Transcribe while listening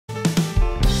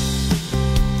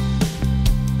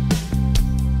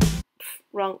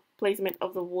wrong placement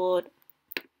of the wood.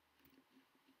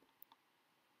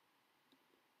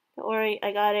 Don't worry,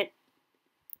 I got it.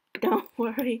 Don't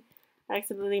worry, I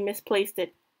accidentally misplaced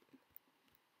it.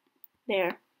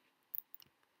 There.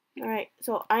 Alright,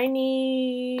 so I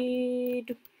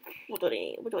need... What do I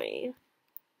need? What do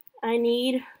I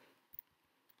need?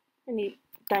 I need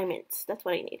diamonds. That's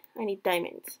what I need. I need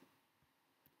diamonds.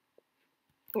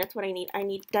 That's what I need. I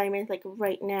need diamonds like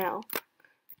right now.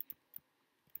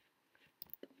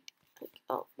 Like,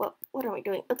 oh, well, what am I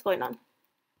doing? What's going on?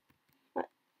 What?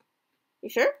 You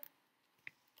sure?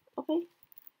 Okay.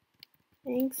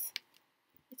 Thanks.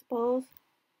 I suppose.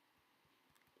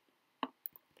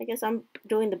 I guess I'm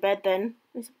doing the bed then.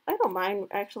 I don't mind,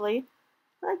 actually.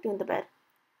 I like doing the bed.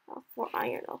 Oh, 4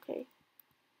 iron, okay.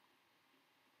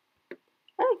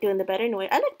 I like doing the bed anyway.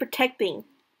 I like protecting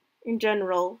in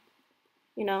general.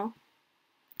 You know?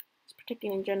 Just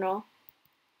protecting in general.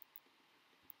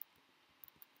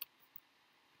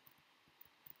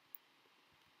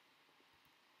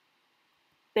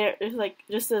 There's like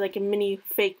just like a mini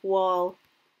fake wall.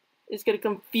 It's gonna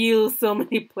confuse so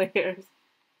many players.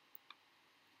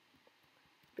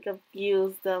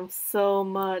 Confuse them so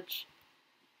much.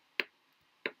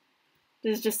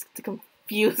 This is just to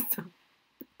confuse them.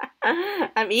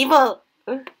 I'm evil!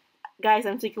 Guys,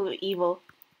 I'm secretly evil.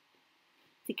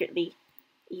 Secretly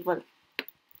evil.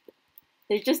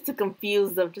 It's just to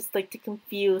confuse them. Just like to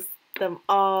confuse them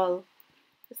all.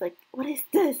 It's like, what is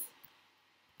this?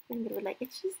 And they were like,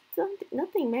 it's just something,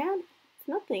 nothing, man. It's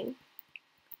nothing.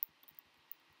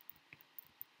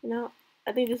 You know,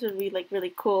 I think this would be like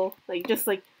really cool. Like just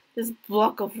like this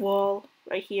block of wall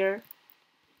right here.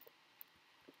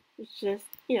 It's just,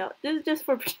 you know, this is just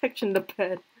for protection of the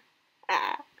bed.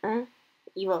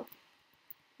 Evil.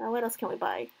 What else can we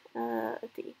buy?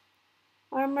 Let's see.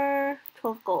 Armor,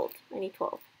 12 gold. I need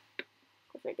 12. Of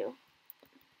course I do.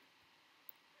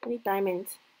 I need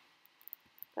diamonds.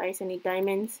 Guys, I need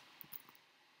diamonds.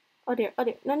 Oh dear, oh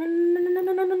dear. No, no, no, no, no,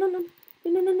 no, no, no, no, no.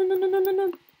 No, no, no, no, no, no, no, no,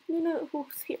 no. No, no,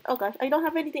 who's here? Oh gosh, I don't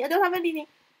have anything. I don't have anything.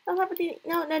 I don't have anything.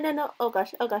 No, no, no, no. Oh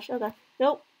gosh, oh gosh, oh gosh.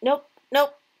 Nope, nope,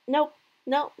 nope, nope,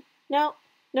 no, no,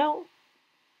 no.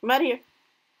 I'm out of here.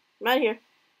 I'm out of here.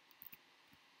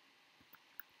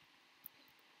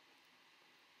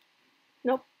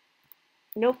 Nope.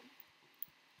 Nope.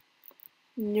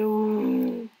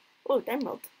 No. Oh,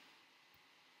 emerald.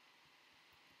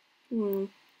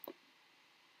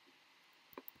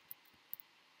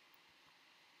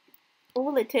 What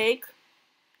will it take?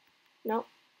 No.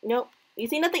 No. You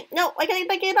see nothing? No, I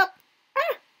can't get up.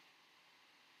 Ah!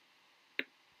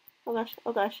 Oh gosh,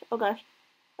 oh gosh, oh gosh.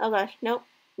 Oh gosh, no,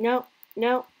 no,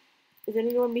 no. Is there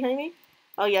anyone behind me?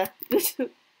 Oh yeah,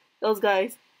 those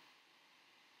guys.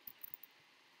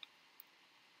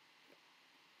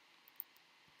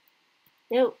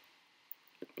 No,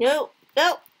 no,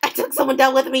 no! I took someone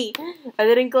down with me! I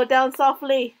didn't go down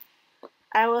softly.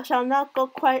 Shall not go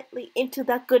quietly into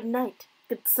that good night,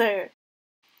 good sir.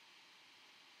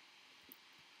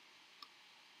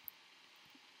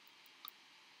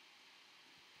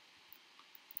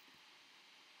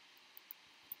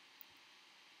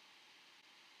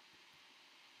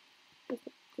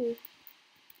 I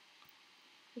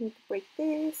need to break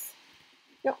this.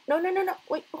 No, no, no, no, no.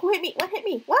 Wait, who hit me? What hit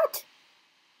me? What?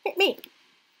 Hit me.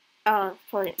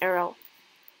 For an arrow.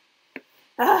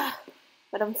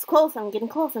 But I'm close. I'm getting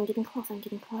close. I'm getting close. I'm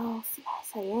getting close.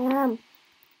 Yes, I am.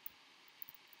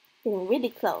 Getting really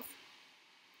close.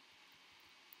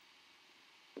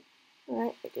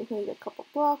 Alright, I just need a couple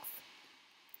blocks.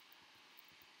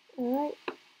 Alright,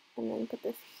 and then put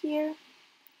this here.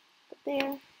 Put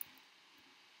there.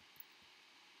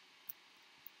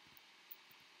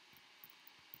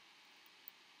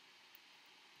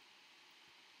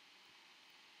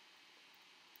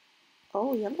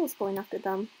 Oh, yellow's going after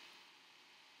them.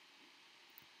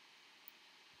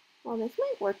 Well, this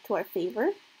might work to our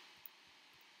favor.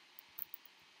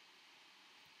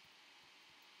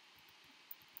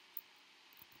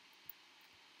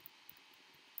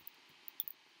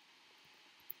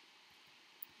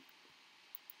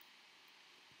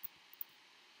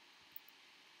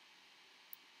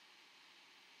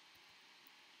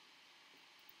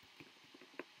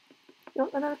 No,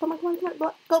 no, no, come on, come on, come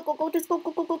on. Go, go, go, just go,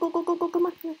 go, go, go, go, go, go, go, come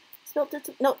on. Spill, just,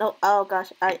 no, no, oh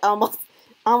gosh, I almost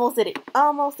did it.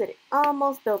 Almost did it.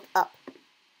 Almost built up.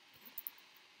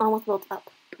 Almost built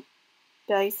up.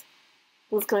 Guys,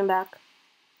 Blue's coming back.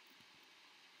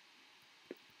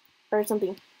 Or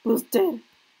something. Blue's dead.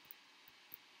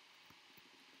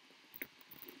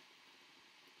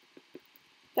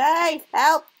 Guys,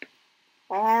 help!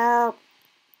 Help!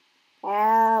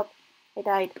 Help! I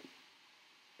died.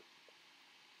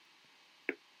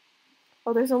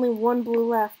 Oh, there's only one blue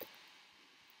left.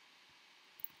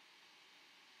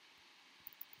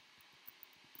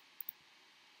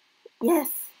 Yes!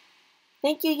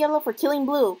 Thank you, yellow, for killing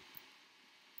blue.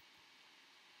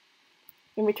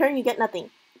 In return, you get nothing.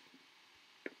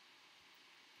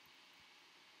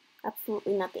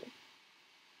 Absolutely nothing.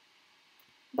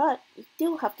 But you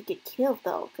do have to get killed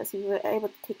though, because you were able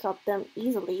to take out them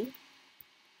easily.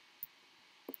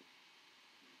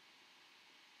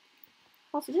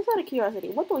 Also, just out of curiosity,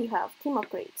 what do we have? Team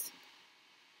upgrades.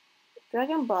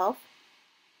 Dragon buff.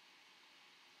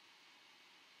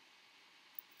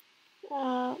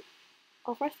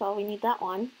 Oh, first of all, we need that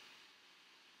one.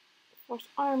 Force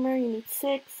armor, you need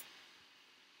 6.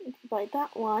 You need to buy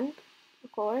that one,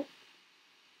 of course.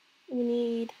 We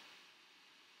need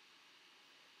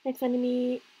next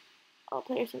enemy. All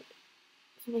players.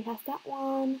 Somebody has that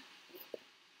one.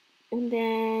 And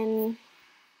then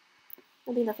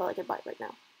I think that's all I can buy right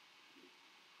now.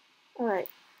 Alright.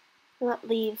 So that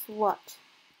leaves what?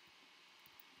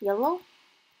 Yellow?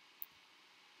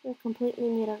 They're completely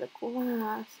made out of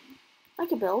glass. I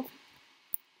could build.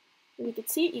 If you could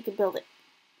see it, you could build it.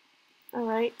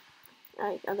 Alright.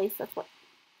 At least that's what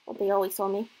they always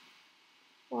told me.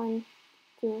 1,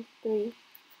 2, 3.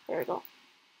 There we go.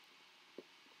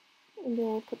 And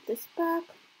then put this back.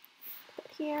 Put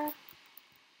it here.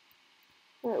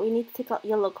 Alright, we need to take out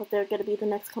yellow because they're going to be the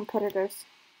next competitors.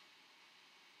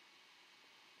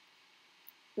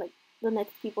 Like, the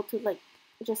next people to, like,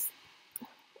 just...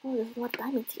 Oh, there's a lot of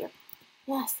diamonds here.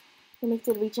 Yes! It makes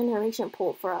a regeneration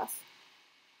pool for us.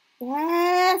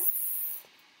 Yes!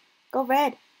 Go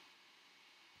red!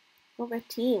 Go red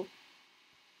team.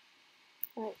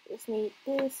 Alright, just need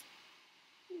this.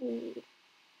 We need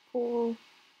pool.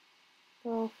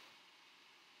 Go.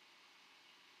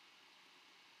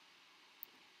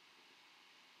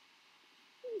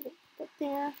 Put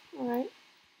there. Alright.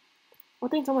 I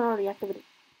think someone already activated.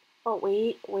 Oh,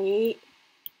 wait.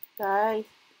 Guys.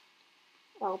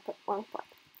 I'll put one spot.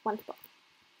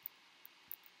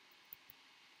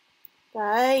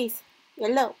 Guys.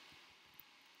 Yellow.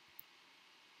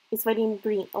 It's fighting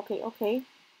green. Okay.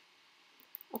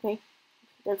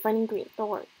 They're fighting green. Don't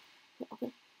worry.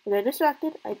 Okay. If they're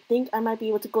distracted, I think I might be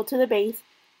able to go to the base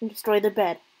and destroy the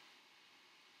bed.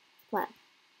 Plan.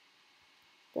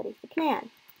 That is the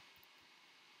plan.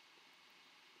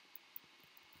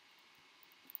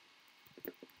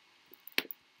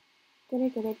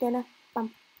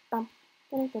 Bum, bum.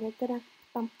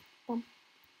 Bum, bum.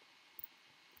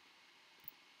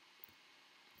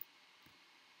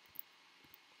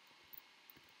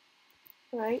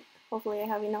 Right. Hopefully I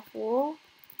have enough wool.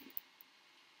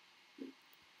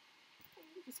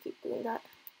 Just keep doing that.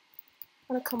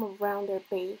 I want to come around their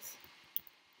base.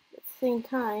 At the same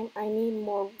time, I need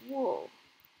more wool.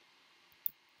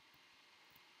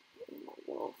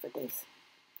 For this.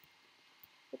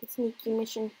 For the sneaky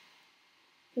mission.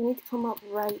 You need to come up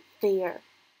right there.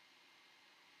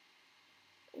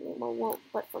 I need more wool.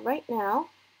 But for right now,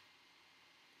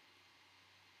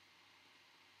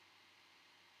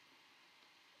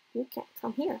 you can't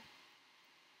come here.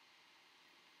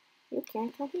 You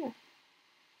can't come here.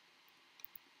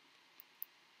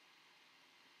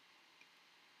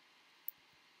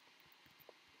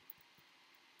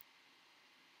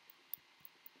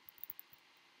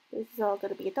 This is all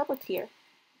going to be a double tier.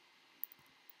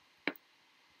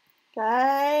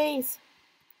 Guys!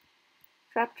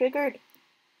 Trap triggered.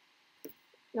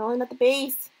 No one at the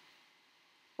base.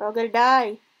 We're all gonna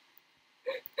die.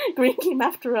 Green came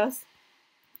after us.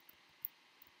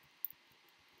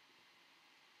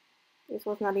 This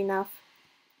was not enough.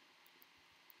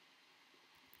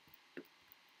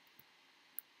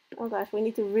 Oh gosh, we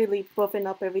need to really buffing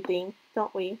up everything,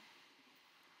 don't we?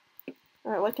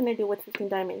 Alright, what can I do with 15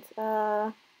 diamonds?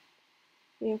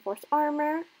 Reinforced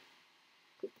armor.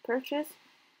 Quick purchase.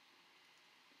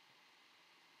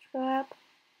 Trap.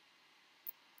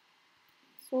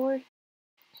 Sword.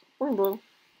 Boom boom.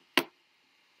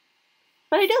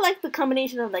 But I do like the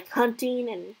combination of like hunting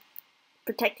and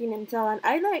protecting and so on.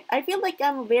 I feel like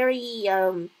I'm very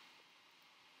well,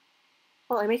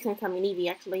 it makes sense I'm an Eevee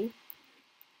actually.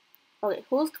 Okay,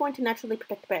 who's going to naturally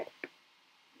protect the bed?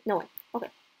 No one. Okay,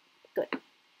 good.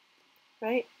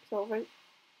 Right, so over.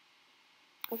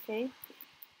 Okay.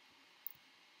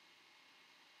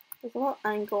 First of all,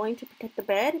 I'm going to protect the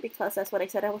bed because that's what I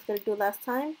said I was going to do last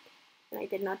time, and I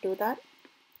did not do that.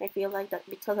 I feel like that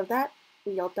because of that,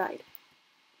 we all died.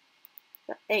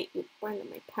 But hey, you burned on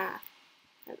my path.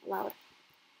 That's loud.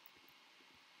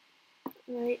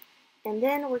 Right, and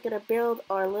then we're going to build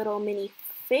our little mini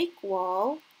fake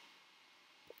wall,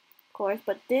 of course,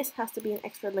 but this has to be an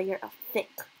extra layer of thick.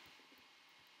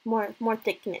 more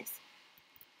thickness.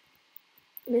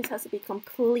 This has to be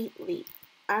completely.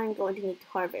 I'm going to need to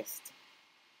harvest.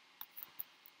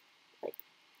 Like,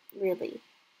 really.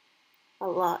 A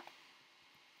lot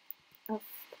of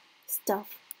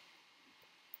stuff.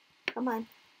 Come on.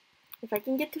 If I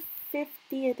can get to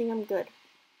 50, I think I'm good.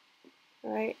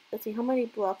 Alright, let's see, how many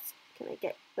blocks can I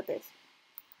get with this?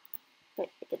 Okay,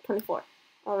 I get 24.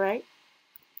 Alright.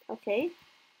 Okay.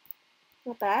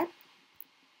 Not bad.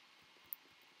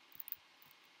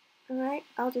 Alright,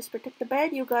 I'll just protect the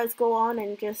bed. You guys go on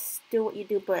and just do what you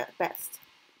do best.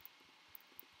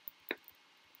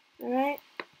 Alright,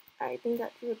 I think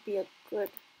that would be a good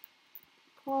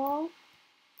call.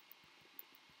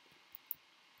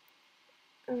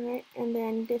 Alright, and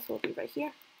then this will be right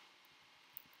here.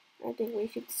 I think we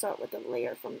should start with a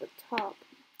layer from the top.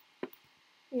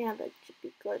 Yeah, that should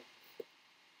be good.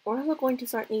 We're also going to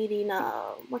start needing,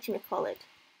 whatchamacallit?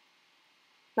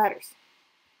 Ladders.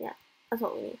 Yeah, that's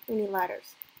what we need. We need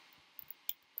ladders.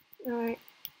 Alright.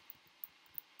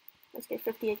 Let's get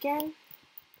 50 again.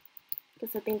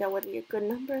 Because I think that would be a good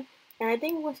number. And I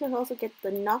think we should also get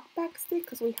the knockback stick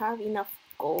because we have enough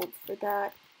gold for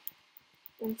that.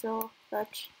 And so,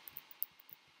 such.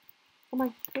 Come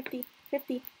on, 50,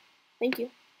 50. Thank you.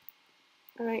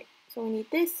 Alright, so we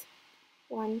need this.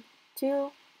 1, 2.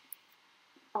 Oh,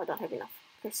 I don't have enough.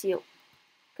 Pursue.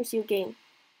 Pursue game.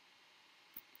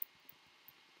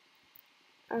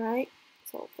 Alright,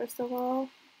 so first of all,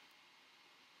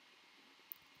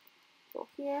 go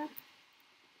here.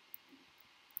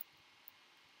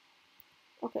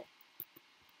 Okay.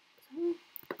 So,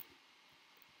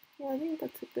 yeah, I think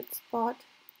that's a good spot.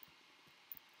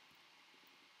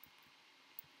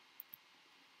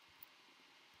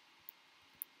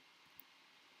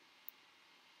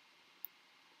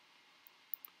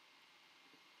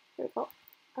 There we go.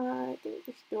 I think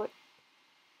we should do it.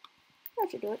 I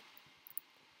should do it.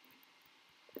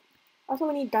 Also,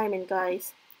 we need diamond,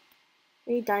 guys.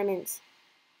 We need diamonds.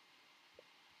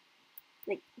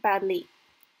 Like, badly.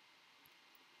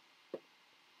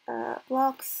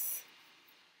 Blocks.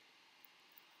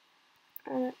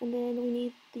 And then we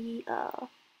need the,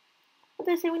 what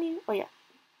did I say we need? Oh yeah,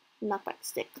 knockback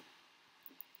stick.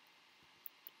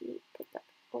 We put that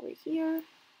over here.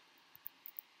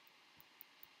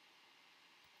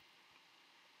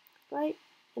 Right,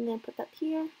 and then put that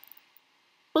here.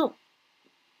 Boom!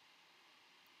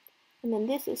 And then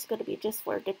this is going to be just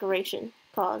for decoration,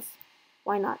 cause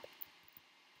why not?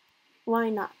 Why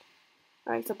not?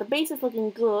 Alright, so the base is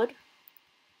looking good.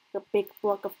 A big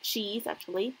block of cheese,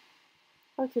 actually.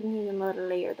 I could need another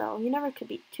layer, though. You never could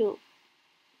be too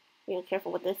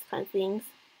careful with this kind of things.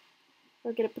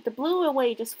 We're going to put the blue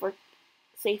away just for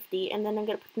safety, and then I'm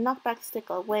going to put the knockback stick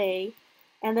away.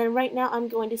 And then right now I'm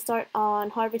going to start on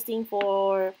harvesting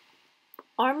for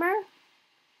armor,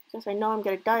 because I know I'm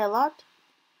going to die a lot.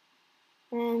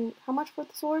 And how much for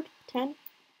the sword? 10?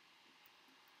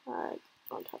 I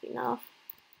don't have enough.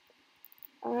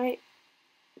 Alright.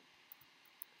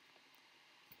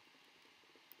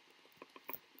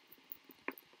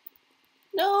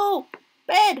 No!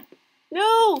 Bed!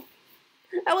 No!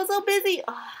 I was so busy!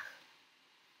 Oh,